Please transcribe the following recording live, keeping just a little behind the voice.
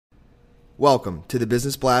Welcome to the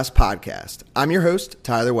Business Blast podcast. I'm your host,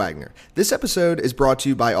 Tyler Wagner. This episode is brought to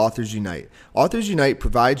you by Authors Unite. Authors Unite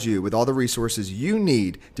provides you with all the resources you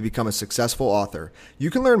need to become a successful author. You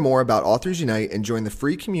can learn more about Authors Unite and join the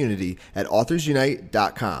free community at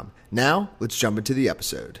authorsunite.com. Now, let's jump into the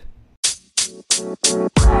episode.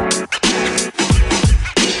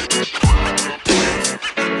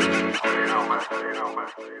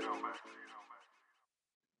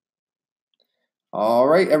 All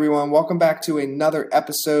right, everyone. Welcome back to another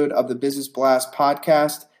episode of the Business Blast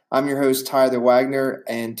podcast. I'm your host, Tyler Wagner,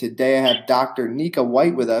 and today I have Dr. Nika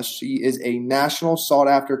White with us. She is a national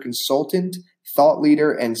sought-after consultant, thought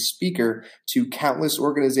leader, and speaker to countless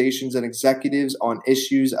organizations and executives on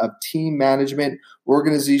issues of team management,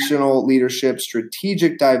 organizational leadership,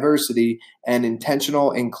 strategic diversity, and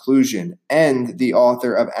intentional inclusion, and the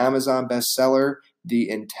author of Amazon bestseller, The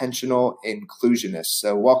Intentional Inclusionist.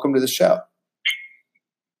 So welcome to the show.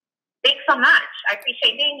 Thanks so much. I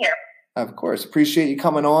appreciate being here. Of course. Appreciate you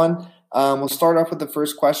coming on. We'll start off with the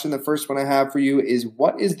first question. The first one I have for you is,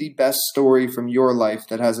 what is the best story from your life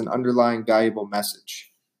that has an underlying valuable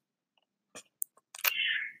message?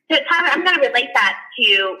 So, Tyler, I'm going to relate that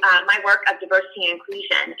to my work of diversity and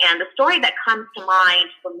inclusion. And the story that comes to mind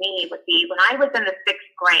for me would be when I was in the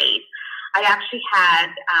 6th grade, I actually had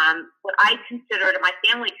what I considered, and my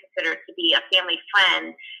family considered, to be a family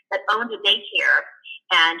friend that owned a daycare.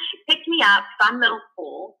 And she picked me up from middle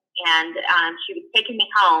school, and she was taking me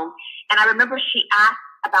home. And I remember she asked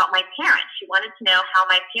about my parents. She wanted to know how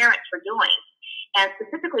my parents were doing. And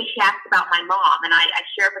specifically, she asked about my mom. And I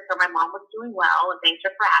shared with her my mom was doing well, and thanks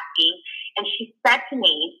her for asking. And she said to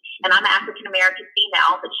me, and I'm an African-American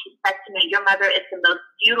female, but she said to me, "Your mother is the most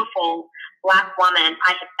beautiful Black woman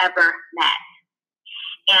I have ever met."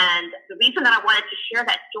 And the reason that I wanted to share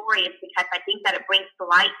that story is because I think that it brings to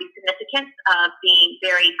light the significance of being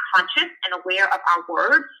very conscious and aware of our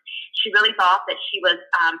words. She really thought that she was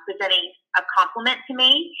presenting a compliment to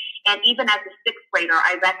me. And even as a 6th grader,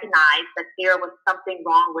 I recognized that there was something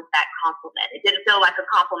wrong with that compliment. It didn't feel like a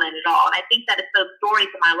compliment at all. And I think that it's those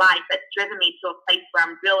stories in my life that's driven me to a place where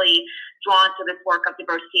I'm really drawn to this work of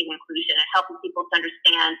diversity and inclusion and helping people to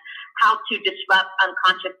understand how to disrupt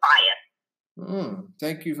unconscious bias.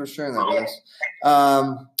 Thank you for sharing that with us.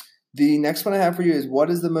 The next one I have for you is,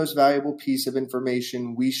 what is the most valuable piece of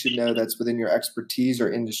information we should know that's within your expertise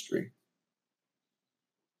or industry?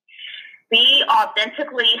 Be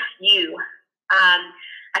authentically you.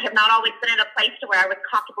 I have not always been in a place to where I was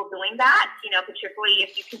comfortable doing that, particularly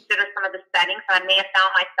if you consider some of the settings that I may have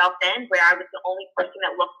found myself in where I was the only person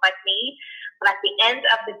that looked like me. But at the end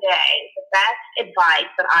of the day, the best advice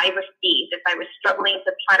that I received as I was struggling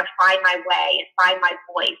to try to find my way and find my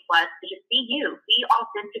voice was to just be you, be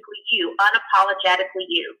authentically you, unapologetically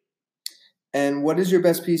you. And what is your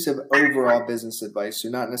best piece of overall business advice, so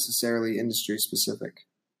not necessarily industry specific?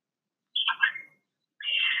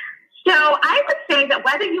 So I would say that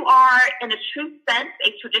whether you are, in a true sense,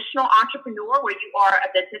 a traditional entrepreneur where you are a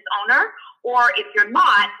business owner, or if you're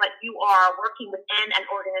not, but you are working within an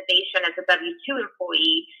organization as a W-2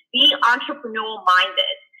 employee, be entrepreneurial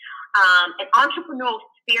minded. An entrepreneurial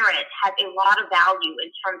spirit has a lot of value in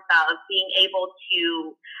terms of being able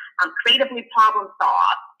to creatively problem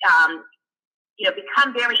solve,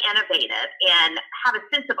 become very innovative and have a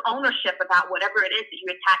sense of ownership about whatever it is that you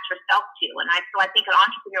attach yourself to. And so I think an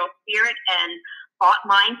entrepreneurial spirit and thought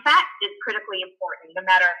mindset is critically important, no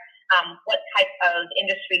matter what type of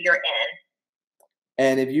industry you're in.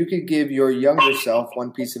 And if you could give your younger self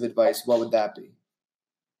one piece of advice, what would that be?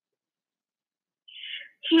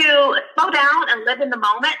 To slow down and live in the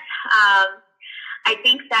moment. I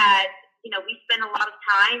think that we spend a lot of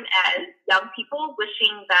time as young people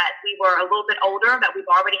wishing that we were a little bit older, that we've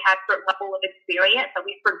already had a certain level of experience, that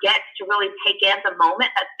we forget to really take in the moment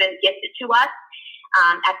that's been gifted to us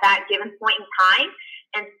at that given point in time.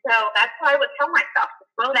 And so that's what I would tell myself, to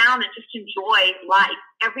slow down and just enjoy life,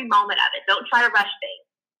 every moment of it. Don't try to rush things.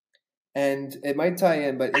 And it might tie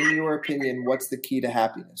in, but in your opinion, what's the key to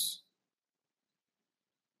happiness?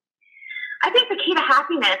 I think the key to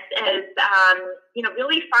happiness is,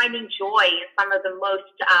 really finding joy in some of the most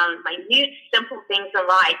minute, simple things in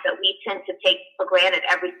life that we tend to take for granted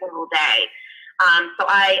every single day. So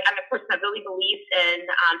I'm a person that really believes in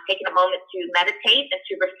taking a moment to meditate and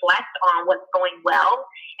to reflect on what's going well.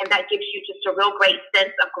 And that gives you just a real great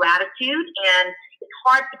sense of gratitude. And it's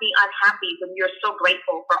hard to be unhappy when you're so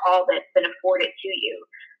grateful for all that's been afforded to you.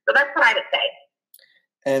 So that's what I would say.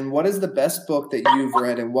 And what is the best book that you've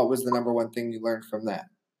read, and what was the number one thing you learned from that?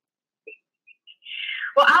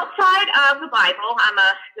 Well, outside of the Bible, I'm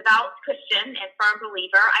a devout Christian and firm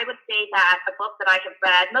believer. I would say that a book that I have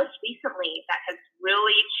read most recently that has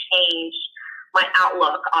really changed my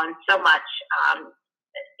outlook on so much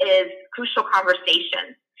is Crucial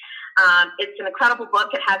Conversations. It's an incredible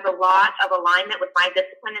book. It has a lot of alignment with my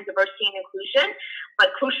discipline in diversity and inclusion,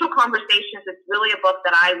 but Crucial Conversations is really a book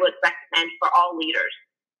that I would recommend for all leaders.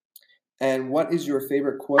 And what is your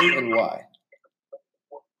favorite quote and why?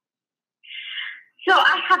 So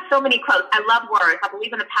I have so many quotes. I love words. I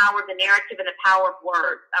believe in the power of the narrative and the power of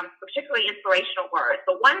words, particularly inspirational words.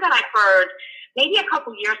 The one that I heard maybe a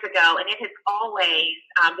couple years ago, and it has always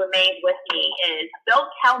remained with me, is "Don't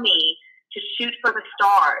tell me to shoot for the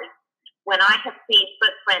stars when I have seen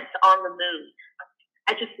footprints on the moon."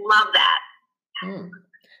 I just love that.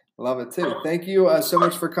 Love it too. Thank you so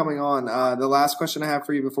much for coming on. The last question I have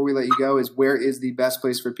for you before we let you go is, where is the best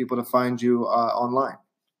place for people to find you online?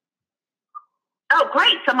 Oh,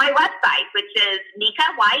 great. So my website, which is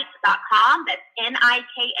nikawhite.com, that's Nika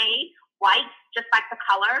White, just like the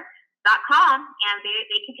color.com, and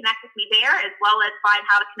they can connect with me there as well as find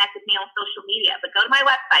how to connect with me on social media. But go to my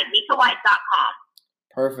website, nikawhite.com.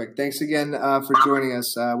 Perfect. Thanks again for joining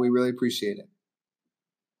us. We really appreciate it.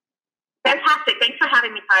 Fantastic. Thanks for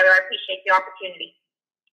having me, Tyler. I appreciate the opportunity.